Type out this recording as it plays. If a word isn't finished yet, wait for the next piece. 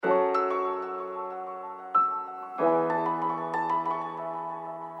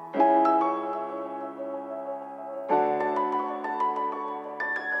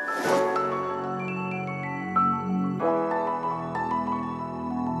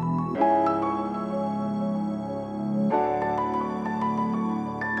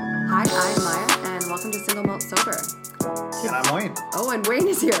Single Malt Sober. And I'm Wayne. Oh, and Wayne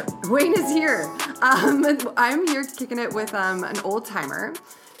is here. Wayne is here. I'm here kicking it with an old timer.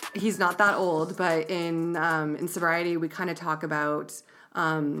 He's not that old, but in sobriety, we kind of talk about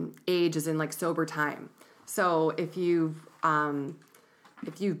age as in like sober time. So if you've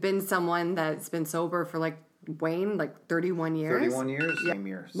been someone that's been sober for like Wayne, like 31 years. 31 years, yeah. Same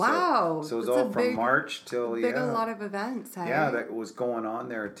year. Wow. So it was all from March till, a lot of events. Hey? Yeah, that was going on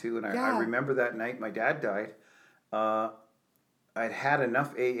there too. And I remember that night my dad died. I'd had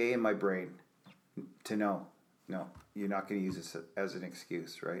enough AA in my brain to know, no, you're not going to use this as an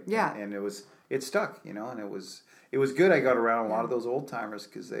excuse, right? Yeah. And it stuck, and it was good I got around a lot of those old timers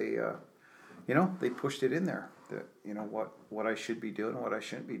because they, they pushed it in there, that, what I should be doing and what I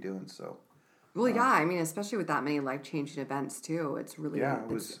shouldn't be doing, so. Well, yeah, I mean, especially with that many life-changing events, too. It's really,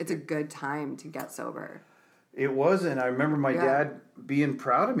 it's a good time to get sober. It was, and I remember my dad being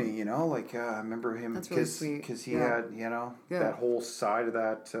proud of me, I remember him because he had, that whole side of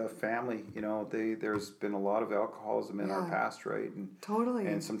that family, there's been a lot of alcoholism in our past, right? And, totally.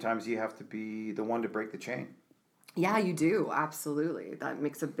 And sometimes you have to be the one to break the chain. Yeah, you do. Absolutely. That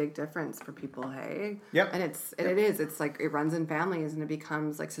makes a big difference for people, hey? Yep. And it's like it runs in families and it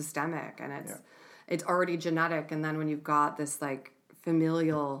becomes like systemic and it's already genetic, and then when you've got this like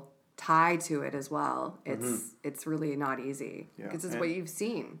familial tie to it as well, it's really not easy because it's what you've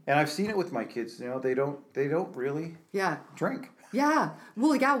seen. And I've seen it with my kids, they don't really drink. Yeah.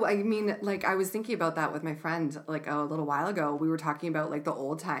 Well, yeah, I mean, like, I was thinking about that with my friend, like, a little while ago. We were talking about, like, the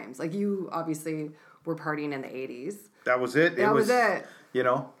old times. Like, you obviously were partying in the 80s. That was it. That was it.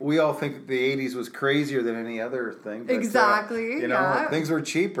 We all think the 80s was crazier than any other thing. But, exactly. Things were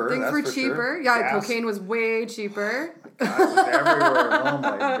cheaper. Things were cheaper. Sure. Yeah, Gas. Cocaine was way cheaper. Gas was everywhere. Oh,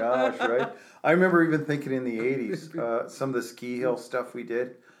 my gosh, right? I remember even thinking in the 80s, some of the ski hill stuff we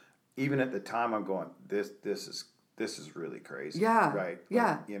did, even at the time, I'm going, this is really crazy. Yeah. Right?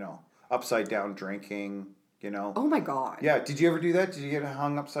 Yeah. Like, upside down drinking, Oh my God. Yeah. Did you ever do that? Did you get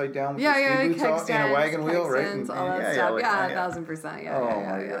hung upside down with your ski boots on, in a wagon wheel, right? And all that stuff. Yeah,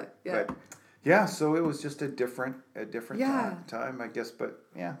 1,000%. Yeah. But, so it was just a different time, I guess. But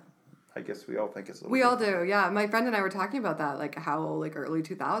yeah, I guess we all think it's a little. We all do. Yeah. My friend and I were talking about that, like how like early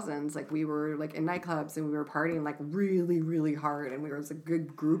 2000s, like we were like in nightclubs and we were partying like really, really hard, and we were a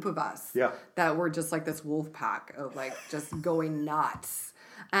good group of us. Yeah. That were just like this wolf pack of like just going nuts.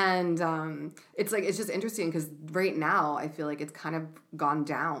 And it's just interesting because right now I feel like it's kind of gone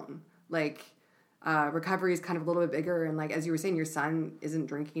down. Like recovery is kind of a little bit bigger, and like as you were saying, your son isn't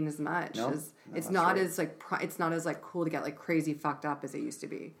drinking as much. It's not as like cool to get like crazy fucked up as it used to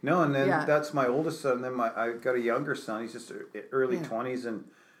be. No, and then that's my oldest son. Then I got a younger son. He's just early 20s, and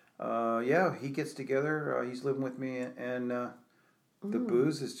he gets together. He's living with me, and the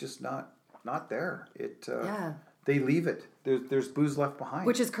booze is just not there. They leave it. There's booze left behind.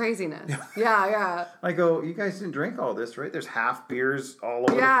 Which is craziness. Yeah. I go, you guys didn't drink all this, right? There's half beers all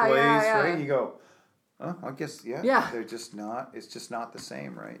over the place, right? You go, oh, I guess, they're just not, it's just not the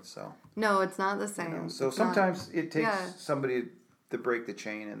same, right? So. No, it's not the same. So sometimes it takes somebody to break the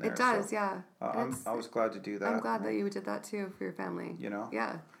chain in there. It does, yeah. I was glad to do that. I'm glad that you did that too for your family.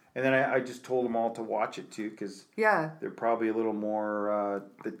 Yeah. And then I just told them all to watch it too, because they're probably a little more,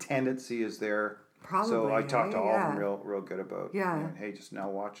 the tendency is there. Probably. So I talked to all of them real good about, hey, just now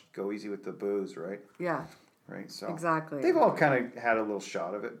watch, go easy with the booze, right? Yeah. Right, so. Exactly. They've all kind of had a little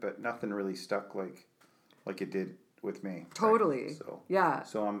shot of it, but nothing really stuck like it did with me. Totally. Right? So. Yeah.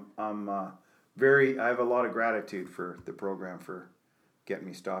 So I'm I have a lot of gratitude for the program for getting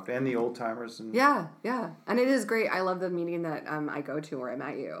me stopped, and the old timers. And yeah. And it is great. I love the meeting that I go to where I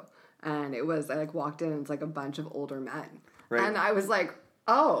met you, and I walked in and it's like a bunch of older men, right. And I was like,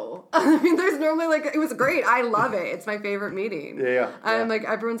 oh, I mean, there's normally it was great. I love it. It's my favorite meeting. Yeah. And like,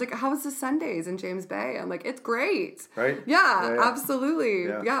 everyone's like, how's the Sundays in James Bay? I'm like, it's great. Right. Yeah. Absolutely.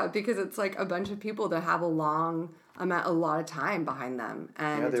 Yeah. Because it's like a bunch of people that have a lot of time behind them.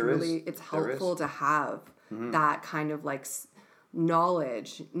 And it's helpful to have that kind of like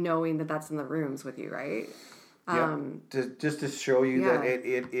knowledge, knowing that that's in the rooms with you. Right. Just to show you that it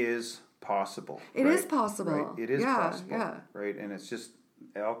is possible. It is possible. Right? It is possible. Yeah. Right. And it's just,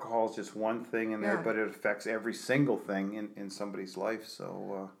 alcohol is just one thing in there, but it affects every single thing in somebody's life.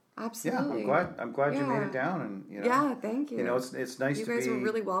 So absolutely, I'm glad you made it down, and thank you. It's nice to be. You guys were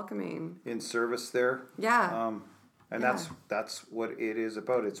really welcoming in service there. Yeah, and that's what it is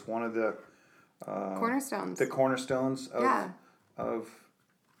about. It's one of the cornerstones. The cornerstones of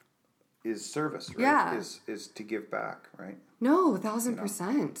is service, right? Yeah, is to give back, right? No,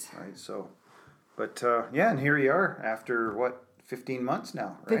 1,000%. Right. So, but and here you are after what. 15 months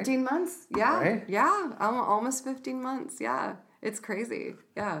now, right? 15 months? Yeah. Right? Yeah. Almost 15 months. Yeah. It's crazy.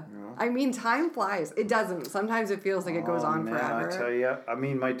 Yeah. I mean, time flies. It doesn't. Sometimes it feels like it goes on forever. I tell you, I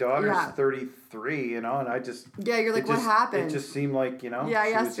mean, my daughter's 33, and I just... Yeah, you're like, what happened? It just seemed like, Yeah,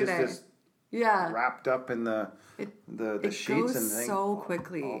 she yesterday. was just this wrapped up in the sheets and things. It goes so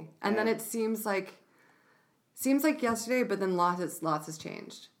quickly. And then it seems like yesterday, but then lots has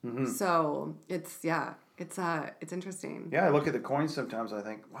changed. Mm-hmm. So it's interesting. Yeah, I look at the coins sometimes, I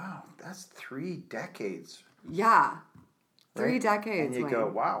think, wow, that's 3 decades. Yeah. Right? 3 decades. And you go,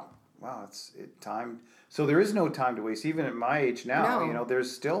 wow, it's time. So there is no time to waste. Even at my age now, there's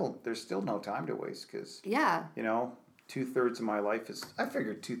still no time to waste because, 2/3 of my life I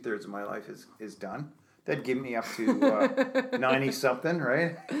figured 2/3 of my life is done. That'd give me up to 90 something,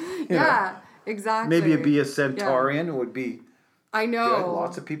 right? Exactly. Maybe be a centurion would be. I know. Good.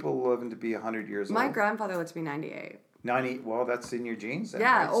 Lots of people living to be 100 years old. My grandfather lived to be 98. 90, well, that's in your genes then,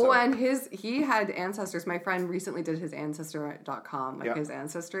 yeah. right? Oh, and he had ancestors. My friend recently did his ancestor.com, his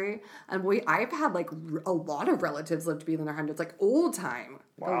ancestry. And I've had like a lot of relatives live to be in their hundreds, like old time,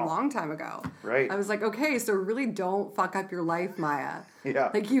 a long time ago. Right. I was like, okay, so really don't fuck up your life, Maya.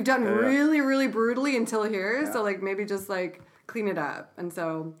 Yeah. Like you've done really, really brutally until here. Yeah. So like maybe just like clean it up. And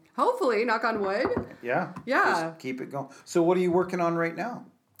so hopefully, knock on wood. Yeah. Yeah. Just keep it going. So what are you working on right now?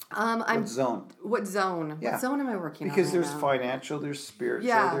 What zone? What zone? Yeah. What zone am I working on? Because there's financial, there's spiritual,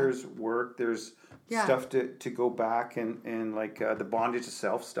 there's work, there's stuff to go back and like the bondage of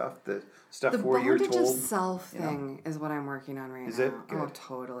self stuff, the stuff where you're told. The bondage of self thing is what I'm working on right now. Is it? Good. Oh,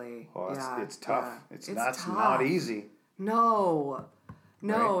 totally. Oh, it's tough. Yeah. It's not easy. No,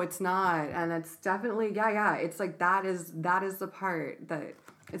 it's not, and it's definitely It's like that is the part that.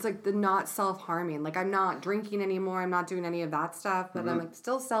 It's like the not self-harming. Like I'm not drinking anymore. I'm not doing any of that stuff, but I'm like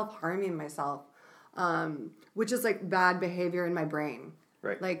still self-harming myself, which is like bad behavior in my brain.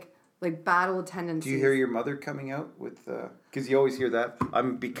 Right. Like battle tendencies. Do you hear your mother coming out with? Because you always hear that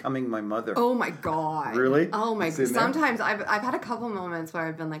I'm becoming my mother. Oh my God. Really? Oh my God. Sometimes I've had a couple moments where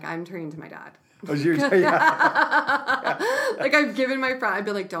I've been like I'm turning to my dad. Oh, yeah. Like I've given my friend, I'd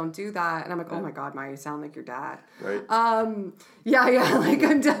be like, don't do that. And I'm like, oh my God, Maya, you sound like your dad. Right. Like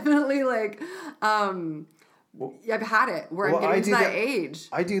I'm definitely like, I've had it where I'm getting to that age.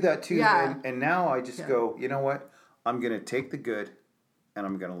 I do that too. Yeah. And now I just go, you know what? I'm going to take the good and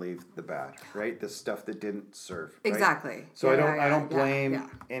I'm going to leave the bad, right? The stuff that didn't serve. Right? Exactly. So I don't blame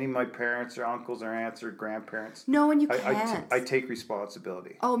any of my parents or uncles or aunts or grandparents. No, and you can't. I take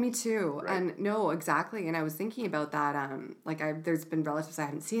responsibility. Oh, me too. Right? And no, exactly. And I was thinking about that. There's been relatives I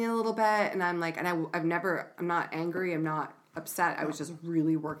haven't seen in a little bit, and I'm like, and I'm not angry. I'm not upset. I was just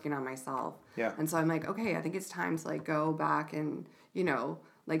really working on myself. Yeah. And so I'm like, okay, I think it's time to like go back and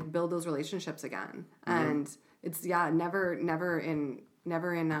like build those relationships again. Mm-hmm. And it's never in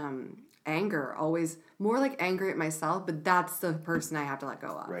anger, always more like angry at myself, but that's the person I have to let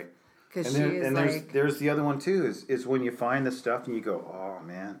go of. Right. Because there's the other one too, is when you find the stuff and you go, oh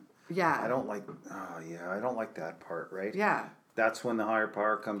man. Yeah. I don't like that part, right? Yeah. That's when the higher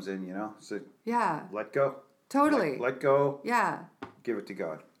power comes in, So let go. Totally. Let go. Yeah. Give it to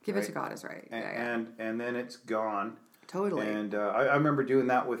God. Give it to God is right. And then it's gone. Totally. And I remember doing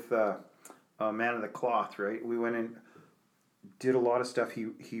that with Man of the Cloth, right? We went in, did a lot of stuff.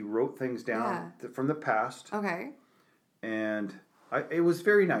 He wrote things down from the past. Okay. And it was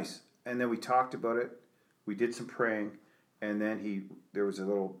very nice. And then we talked about it. We did some praying. And then there was a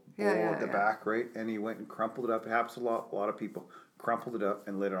little bowl at the back, right? And he went and crumpled it up. It happens a lot of people. Crumpled it up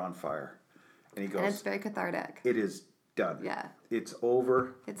and lit it on fire. And he goes, and it's very cathartic. It is done. Yeah. It's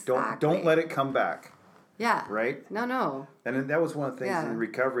over. Don't let it come back. Yeah. Right? No. And then that was one of the things in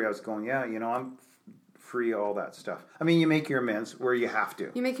recovery. I was going, I'm free of all that stuff. I mean, you make your amends where you have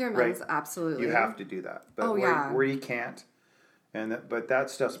to. You make your amends, absolutely. You have to do that. But where you can't, but that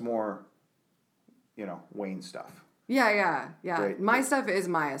stuff's more, Wayne stuff. Yeah. Right. My stuff is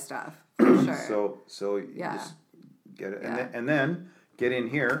Maya stuff, for sure. So you just get it. And then get in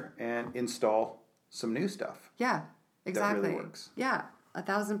here and install some new stuff. Yeah, exactly. That really works. Yeah,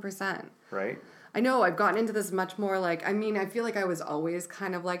 1,000%. Right? I know I've gotten into this much more I feel like I was always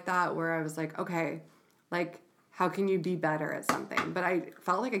kind of like that where I was like, okay, like how can you be better at something? But I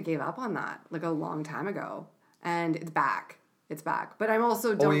felt like I gave up on that like a long time ago. And it's back. But I'm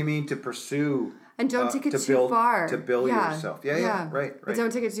also Oh, you mean to pursue and don't take it too far. To build yourself. Yeah. Right. But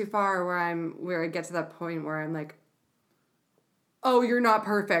don't take it too far where I get to that point where I'm like, oh, you're not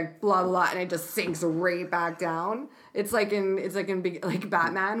perfect, blah, blah, blah, and it just sinks right back down. It's like in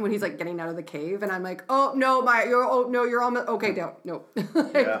Batman when he's like getting out of the cave, and I'm like, oh no, you're almost okay. No. Do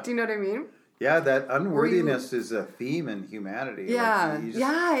you know what I mean? Yeah, that unworthiness is a theme in humanity. Yeah.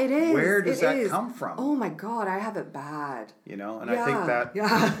 Like It is. Where does that come from? Oh my God, I have it bad. And I think that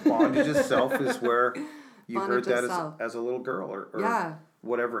bondage of self is where you heard that as a little girl or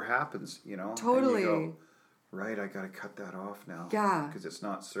whatever happens, Totally. And you go, right, I got to cut that off now. Yeah. Because it's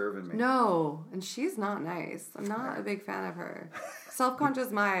not serving me. No, and she's not nice. I'm not a big fan of her. Self-conscious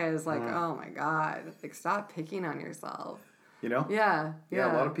Maya is like, oh my God, like stop picking on yourself. Yeah. A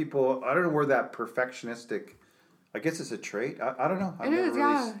lot of people, I don't know where that perfectionistic, I guess it's a trait. I don't know. I've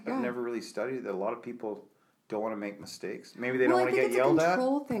never really studied that. A lot of people don't want to make mistakes. Maybe they don't want to get yelled at. It's a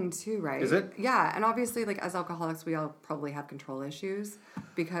control thing too, right? Is it? Yeah, and obviously, like as alcoholics, we all probably have control issues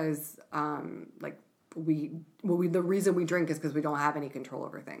because, the reason we drink is because we don't have any control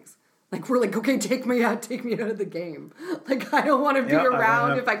over things. Like we're like, okay, take me out of the game. Like I don't want to be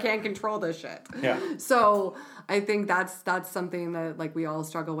around if I can't control this shit. Yeah. So I think that's something that like we all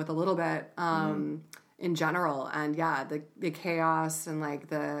struggle with a little bit in general, and the chaos and like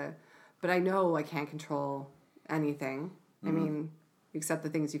but I know I can't control anything. I mean, except the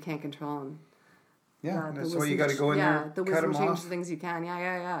things you can't control. And, that's why you got to go in there. The wisdom change the things you can.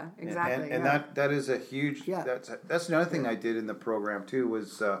 Yeah, exactly. And that is a huge. Yeah. That's another thing I did in the program too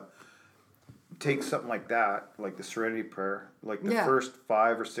was. Take something like that, like the Serenity Prayer, like the first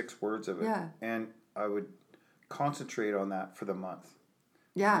 5 or 6 words of it, and I would concentrate on that for the month.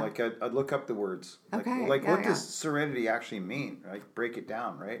 Yeah. Like I'd look up the words. Okay. Like what does serenity actually mean? Right? Break it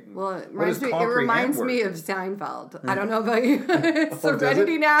down, right? And well, it reminds me of Seinfeld. I don't know about you.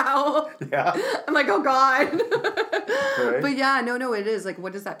 Serenity now. Yeah. I'm like, oh God. Right? But no, it is like,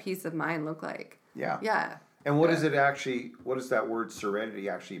 what does that peace of mind look like? Yeah. Yeah. And what does that word serenity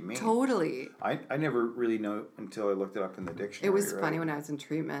actually mean? Totally. I never really know until I looked it up in the dictionary. It was funny when I was in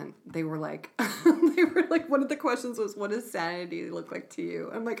treatment. They were like, one of the questions was, what does sanity look like to you?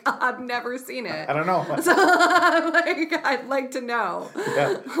 I'm like, I've never seen it. I don't know. So I'm like, I'd like to know.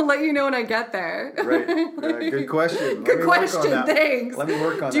 Yeah. I'll let you know when I get there. Right. Good question. Good question. Thanks. Let me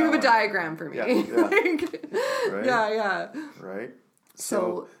work on that. Do you have a diagram for me? Yeah. Yeah. Right.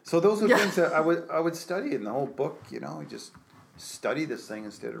 So those are things that I would study in the whole book. I just study this thing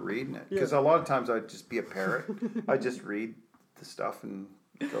instead of reading it. Because a lot of times I'd just be a parrot. I'd just read the stuff and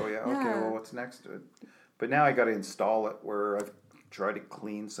go, okay, well, what's next to it? But now I got to install it where I've tried to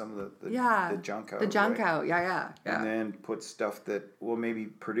clean some of the junk out. The junk out, yeah. And then put stuff that will maybe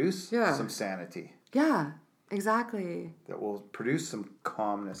produce some sanity. Yeah. Exactly. That will produce some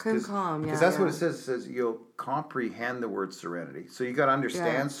calmness. Because that's what it says. It says you'll comprehend the word serenity. So you got to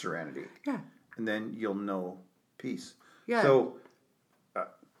understand serenity. Yeah. And then you'll know peace. Yeah. So, I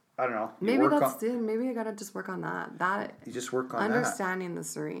don't know. Maybe that's it. Maybe I got to just work on that. You just work on understanding the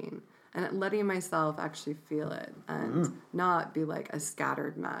serene and letting myself actually feel it and not be like a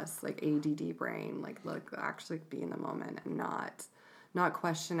scattered mess, like ADD brain. Like, look, actually be in the moment and not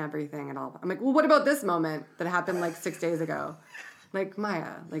question everything at all. I'm like, well, what about this moment that happened like 6 days ago? Like,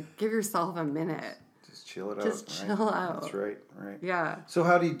 Maya, like, give yourself a minute. Just chill it out. Just chill out. That's right. Yeah. So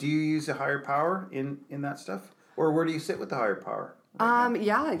how do you use a higher power in that stuff? Or where do you sit with the higher power?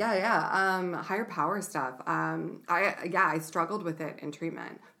 Higher power stuff. I struggled with it in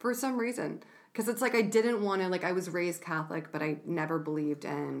treatment for some reason. Because it's like I didn't want to, like, I was raised Catholic, but I never believed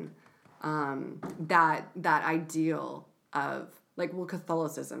in that ideal of, like, well,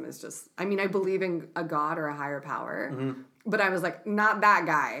 Catholicism is just, I mean, I believe in a God or a higher power, but I was like, not that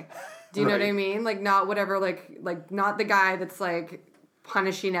guy. Do you know what I mean? Like, not whatever, like not the guy that's, like,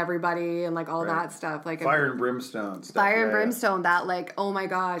 punishing everybody and, like, all that stuff. Like fire and brimstone stuff. Fire and brimstone, that, like, oh my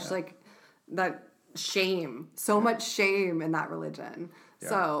gosh, like, that shame. So much shame in that religion. Yeah.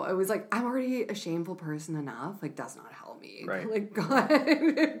 So it was like, I'm already a shameful person enough. Like, does not help me. Right. Like,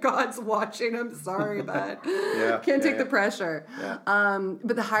 God's watching. I'm sorry, but can't take the pressure. Yeah.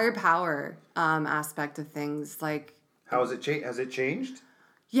 But the higher power aspect of things, like, how has it changed? Has it changed?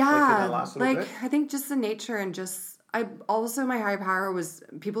 Yeah, like in the last little bit? I think just the nature and just my higher power was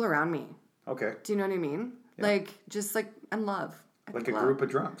people around me. Okay. Do you know what I mean? Yeah. Like, just like, and love. Like a group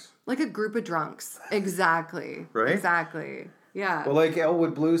of drunks. Like a group of drunks. Exactly. Right? Exactly. Yeah. Well, like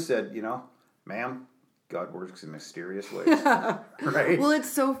Elwood Blue said, ma'am, God works in mysterious ways. Right? Well, it's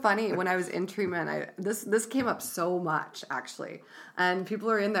so funny. When I was in treatment, this came up so much, actually. And people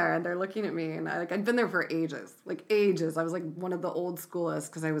are in there, and they're looking at me, and I'd been there for ages. Like, ages. I was, like, one of the old schoolists,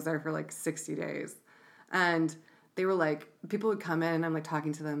 because I was there for, like, 60 days. And they were, like, people would come in, and I'm, like,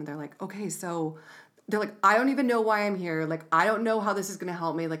 talking to them, and they're like, okay, so they're like, I don't even know why I'm here. Like, I don't know how this is going to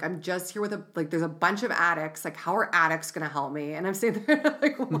help me. Like, I'm just here with there's a bunch of addicts. Like, how are addicts going to help me? And I'm sitting there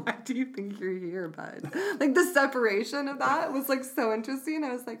like, why do you think you're here, bud? Like, the separation of that was like so interesting.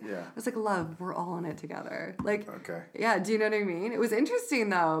 I was like, love, we're all in it together. Like, okay. Yeah. Do you know what I mean? It was interesting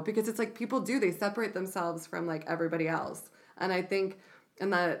though, because it's like people they separate themselves from like everybody else. And I think,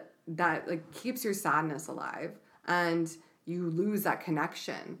 and that like keeps your sadness alive, and you lose that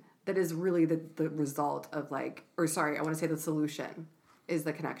connection. That is really the result of I want to say the solution is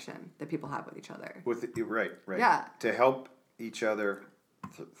the connection that people have with each other. Right. Yeah. To help each other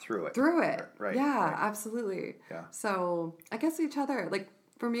through it. Right. Yeah, right. Absolutely. Yeah. So I guess each other, like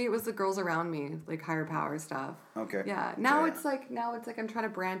for me, it was the girls around me, like higher power stuff. Okay. Yeah. Now it's like I'm trying to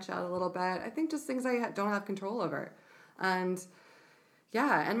branch out a little bit. I think just things I don't have control over. And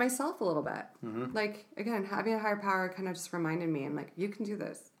and myself a little bit. Mm-hmm. Like, again, having a higher power kind of just reminded me, and like, you can do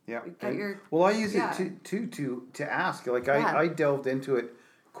this. Yeah. Well, I use it to ask. Like, I delved into it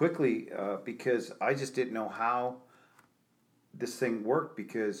quickly because I just didn't know how this thing worked,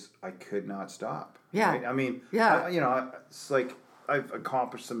 because I could not stop. Yeah. Right? I mean, it's like I've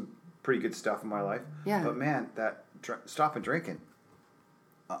accomplished some pretty good stuff in my life. Yeah. But man, that stopping drinking,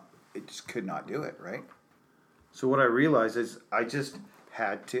 it just could not do it, right? So what I realized is I just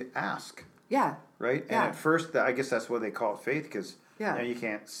had to ask. Yeah. Right? And at first, I guess that's why they call it faith, because you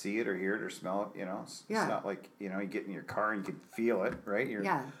can't see it or hear it or smell it. It's not like, you get in your car and you can feel it, right?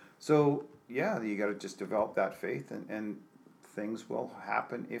 So, you got to just develop that faith, and things will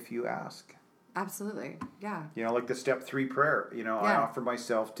happen if you ask. Absolutely. Yeah. Like the step 3 prayer. I offer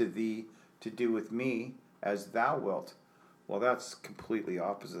myself to thee to do with me as thou wilt. Well, that's completely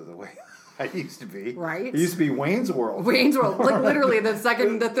opposite of the way I used to be. Right. It used to be Wayne's World. Like literally the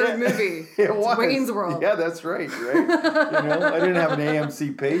third movie. It was Wayne's World. Yeah, that's right. I didn't have an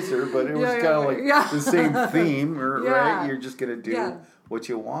AMC pacer, but it was kind of like the same theme, right? You're just gonna do what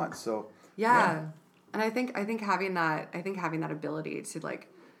you want. So and I think having that ability to like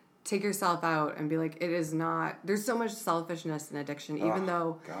take yourself out and be like, it is not. There's so much selfishness in addiction, even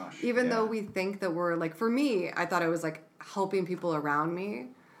though we think that we're like. For me, I thought I was like helping people around me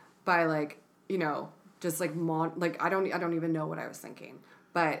by like, just like I don't even know what I was thinking,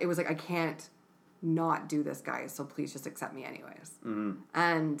 but it was like, I can't not do this, guys, so please just accept me anyways. Mm-hmm.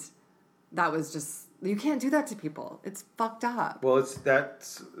 And that was just, you can't do that to people. It's fucked up. Well,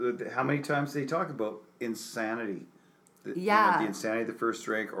 that's how many times they talk about insanity. The insanity of the first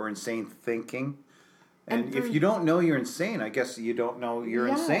drink, or insane thinking. And if you don't know you're insane, I guess you don't know you're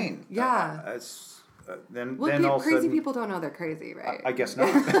insane. Yeah. Then crazy all of a sudden, people don't know they're crazy, right? I guess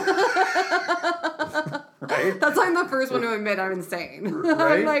not. Right? That's why I'm the first one to admit I'm insane.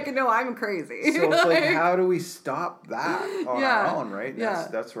 Right? I'm like, no, I'm crazy. So it's like, how do we stop that on our own, right?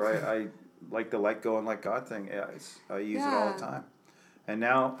 That's where I like the let go and let God thing. I use it all the time. And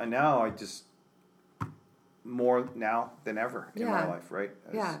now I just, more now than ever in my life, right?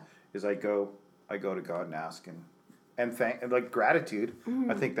 As I go to God and ask and thank, and like gratitude.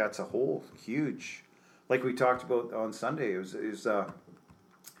 Mm-hmm. I think that's a whole huge, like we talked about on Sunday.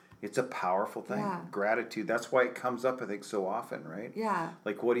 It's a powerful thing. Yeah. Gratitude. That's why it comes up, I think, so often, right? Yeah.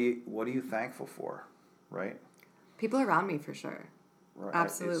 Like, what are you thankful for, right? People around me, for sure. Right.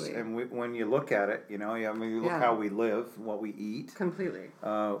 Absolutely. When you look at it, you look how we live, what we eat. Completely.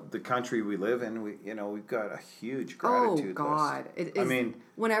 The country we live in, we've got a huge gratitude list. Oh, God. It is,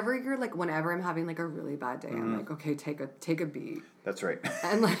 whenever I'm having like a really bad day, I'm like, okay, take a beat. That's right.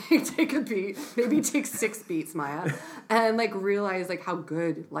 And like take a beat, maybe take 6 beats, Maya, and like realize like how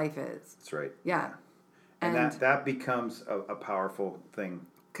good life is. That's right. Yeah. And that becomes a powerful thing.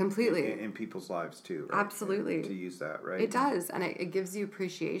 Completely. In people's lives too, right? Absolutely. To use that, right? It does, and it gives you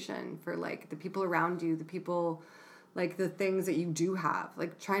appreciation for like the people around you, the people, like the things that you do have.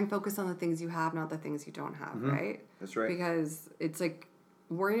 Like, try and focus on the things you have, not the things you don't have, right? That's right. Because it's like,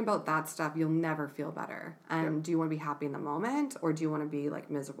 worrying about that stuff, you'll never feel better. And do you want to be happy in the moment, or do you want to be like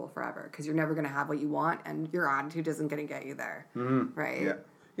miserable forever? Because you're never going to have what you want, and your attitude isn't going to get you there, right? Yeah.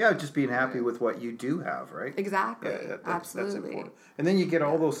 Yeah, just being happy with what you do have, right? Exactly. Yeah, absolutely. That's important. And then you get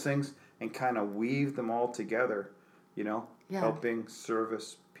all those things and kind of weave them all together, helping,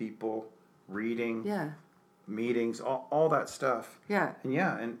 service, people, reading, meetings, all that stuff. Yeah.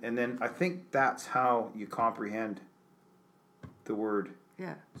 And then I think that's how you comprehend the word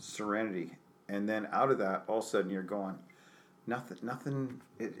serenity. And then out of that, all of a sudden you're going,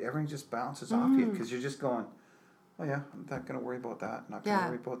 everything just bounces off you, because you're just going, oh yeah, I'm not going to worry about that. Not going to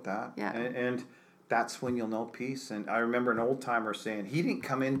worry about that. Yeah. And that's when you'll know peace. And I remember an old timer saying, he didn't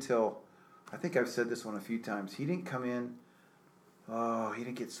come in till, I think I've said this one a few times, he didn't come in, he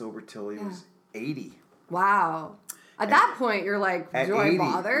didn't get sober till he was 80. Wow. At that point, you're like, do I 80,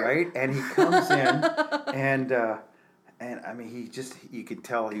 bother? right? And he comes in, and I mean, you could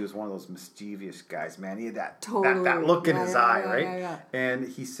tell he was one of those mischievous guys, man. He had that look in his eye, right? Yeah. And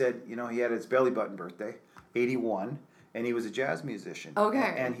he said, he had his belly button birthday, 81, and he was a jazz musician.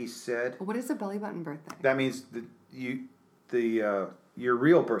 Okay. And he said, what is a belly button birthday? that means your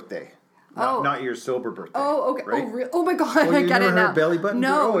real birthday. Not your sober birthday. Oh, okay. Right? Oh my God, Oh, I get it now. Belly button?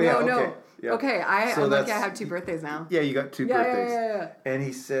 No, yeah, no. Okay. Yeah. Okay, I'm lucky I have 2 birthdays now. Yeah, you got 2 birthdays. Yeah. And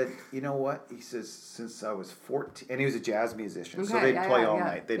he said, you know what? He says, since I was 14, and he was a jazz musician, so Okay, they'd play all yeah.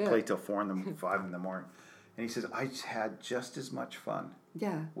 night. They'd play till 4 and 5 in the morning. And he says, I had just as much fun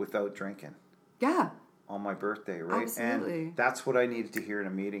without drinking. Yeah. On my birthday, right? Absolutely. And that's what I needed to hear in a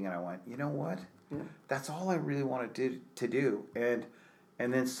meeting. And I went, you know what? Yeah. That's all I really wanted to do. And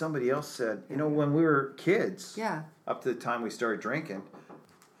then somebody else said, when we were kids, up to the time we started drinking,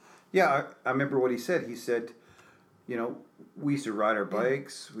 I remember what he said. He said, we used to ride our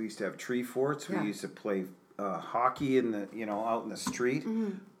bikes. We used to have tree forts. We used to play hockey in the, out in the street.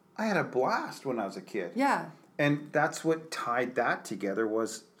 Mm-hmm. I had a blast when I was a kid. Yeah. And that's what tied that together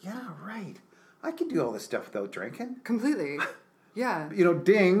was, right. I can do all this stuff without drinking. Completely. Yeah.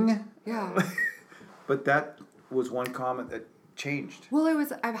 Ding. Yeah. But that was one comment that changed. Well,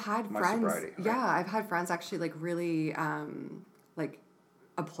 I've had friends. Sobriety, right? Yeah, I've had friends actually like really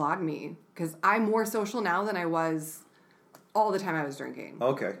applaud me because I'm more social now than I was all the time I was drinking.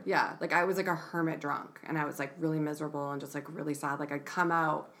 Okay. Yeah, like I was like a hermit drunk and I was like really miserable and just like really sad. Like I'd come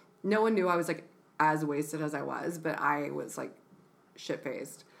out, no one knew I was like as wasted as I was, but I was like shit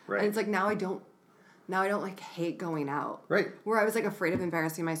faced. Right. And it's like now I don't like hate going out. Right. Where I was like afraid of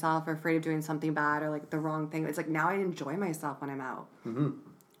embarrassing myself or afraid of doing something bad or like the wrong thing. It's like now I enjoy myself when I'm out. Mm-hmm.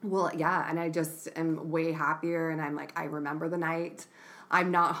 Well, yeah, and I just am way happier and I'm like I remember the night. I'm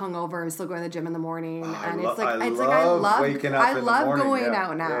not hungover. I'm still going to the gym in the morning, and I love waking up. I love going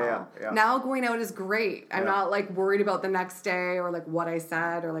out now. Yeah. Now going out is great. I'm not like worried about the next day or like what I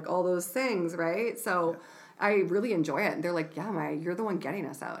said or like all those things, right? So I really enjoy it. And they're like, "Yeah, you're the one getting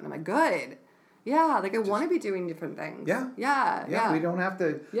us out," and I'm like, "Good." Yeah, like I want to be doing different things. Yeah. We don't have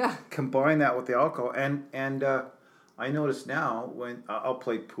to combine that with the alcohol. And I notice now when I'll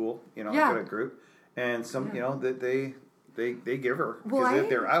play pool, I've got a group, and some that they give her because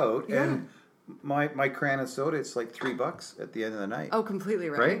they're out and my can of soda it's like $3 at the end of the night. Oh, completely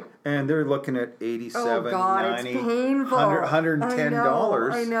right. And they're looking at $87, $90, it's painful.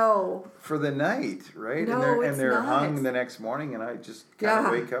 $110. I know. For the night, right? No, and they're hung the next morning, and I just kind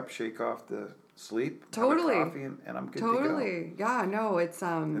of wake up, shake off the sleep, totally, have a coffee, and I'm good to go. Yeah, no, it's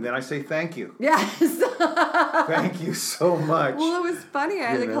And then I say thank you. Yes. Thank you so much. Well, it was funny. I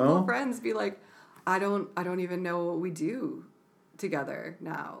had a couple of friends be like, I don't even know what we do together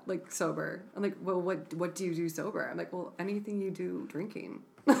now, like sober. I'm like, well, what do you do sober? I'm like, well, anything you do drinking.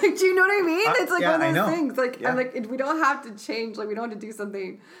 Like, do you know what I mean? It's like one of those things. Like, I'm like, we don't have to change. Like, we don't have to do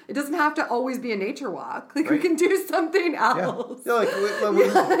something. It doesn't have to always be a nature walk. Like, we can do something else. Yeah, like when we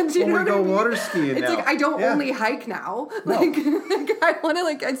go water skiing it's now. like I don't only hike now. No. Like I want to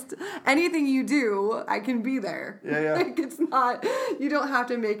like anything you do, I can be there. Yeah. Like it's not. You don't have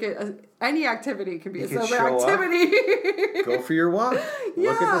to make it. Any activity can be a sober activity. Go for your walk.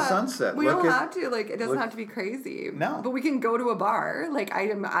 Look at the sunset. We don't have to. Like, it doesn't have to be crazy. No. But we can go to a bar. Like, I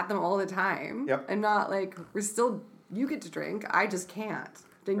am at them all the time. Yep. And not like, you get to drink. I just can't.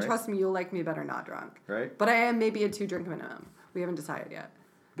 Then trust me, you'll like me better not drunk. Right. But I am maybe a 2-drink minimum. We haven't decided yet.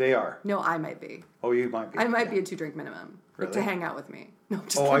 They are. No, I might be. Oh, you might be. I might be a 2-drink minimum. Really? Like, to hang out with me. No,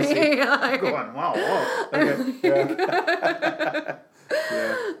 just kidding. I see. Go on. Wow. Okay. Yeah.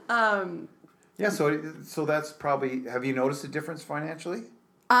 Yeah, so that's probably. Have you noticed a difference financially?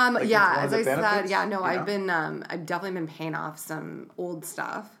 Like as I said, I've definitely been paying off some old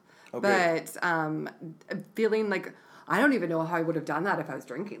stuff, but feeling like I don't even know how I would have done that if I was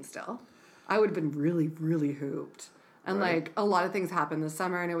drinking still. I would have been really, really hooped, and like a lot of things happened this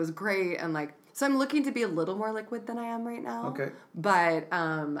summer, and it was great, and like so I'm looking to be a little more liquid than I am right now. Okay, but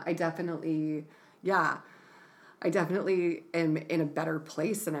I definitely am in a better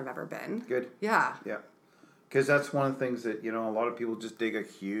place than I've ever been. Good. Yeah. Yeah. Because that's one of the things that, a lot of people just dig a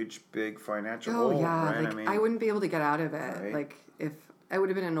huge, big financial hole. Oh, yeah. Right? Like, I wouldn't be able to get out of it. Right. Like, if I would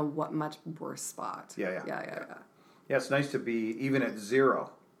have been in a much worse spot. Yeah. Yeah, it's nice to be even at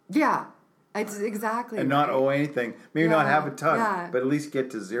zero. Yeah. It's exactly. And not owe anything. Maybe not have a ton, but at least get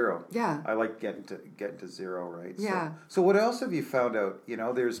to zero. Yeah. I like getting to zero, right? Yeah. So what else have you found out?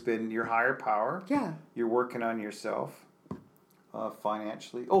 There's been your higher power. Yeah. You're working on yourself.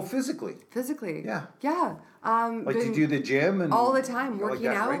 Financially. Oh, physically. Physically. Yeah. Yeah. Like to do the gym and all the time working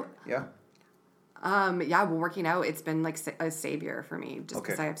like that, out. Right? Yeah. Yeah, well, working out, it's been like a savior for me just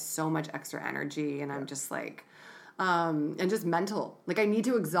because Okay. I have so much extra energy and I'm just like, and just mental. Like I need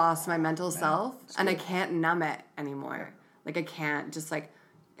to exhaust my mental self and I can't numb it anymore. Like I can't just like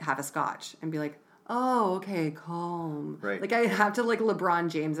have a scotch and be like, oh, okay, calm. Right. Like I have to like LeBron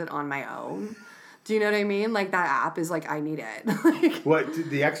James it on my own. Do you know what I mean? Like that app is like, I need it. Like, What,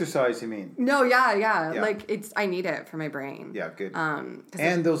 the exercise you mean? no, yeah. Like I need it for my brain. Yeah, good. 'Cause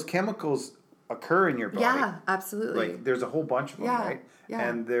And those chemicals occur in your body. yeah, absolutely. Like there's a whole bunch of them, Yeah, right? yeah.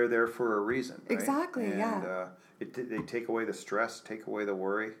 And they're there for a reason, right? Exactly, and, yeah. They take away the stress, take away the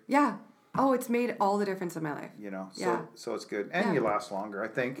worry, Yeah. Oh, it's made all the difference in my life. you know. So Yeah. so it's good. And Yeah. you last longer, I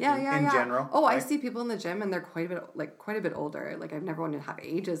think, Yeah, in yeah. general. Oh, I right? see people in the gym and they're quite a bit older. Like I've never wanted to have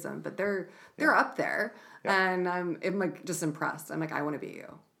ageism, but they're up there, and I'm like just impressed. I'm like, I want to be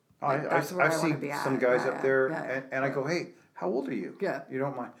you. Like, that's where I've I wanna seen be at. some guys Yeah, up there, yeah. and I go, hey, how old are you? Yeah. You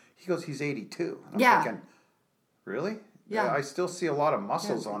don't mind? He goes, he's 82. And I'm Yeah. thinking, really? Yeah. I still see a lot of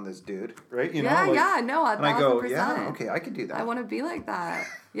muscles on this dude, right? You know, Yeah, like, yeah, no, 1,000%. and I go, yeah, okay, I could do that. I want to be like that.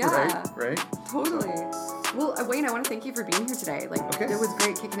 Yeah. Right? Totally. Well, Wayne, I want to thank you for being here today. Like, Okay. it was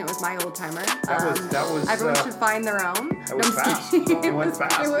great kicking it with my old timer. That was. Everyone should find their own. That was fast. It went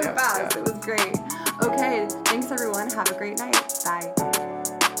fast. It went Yeah, fast. yeah. It was great. Okay. Thanks, everyone. Have a great night. Bye.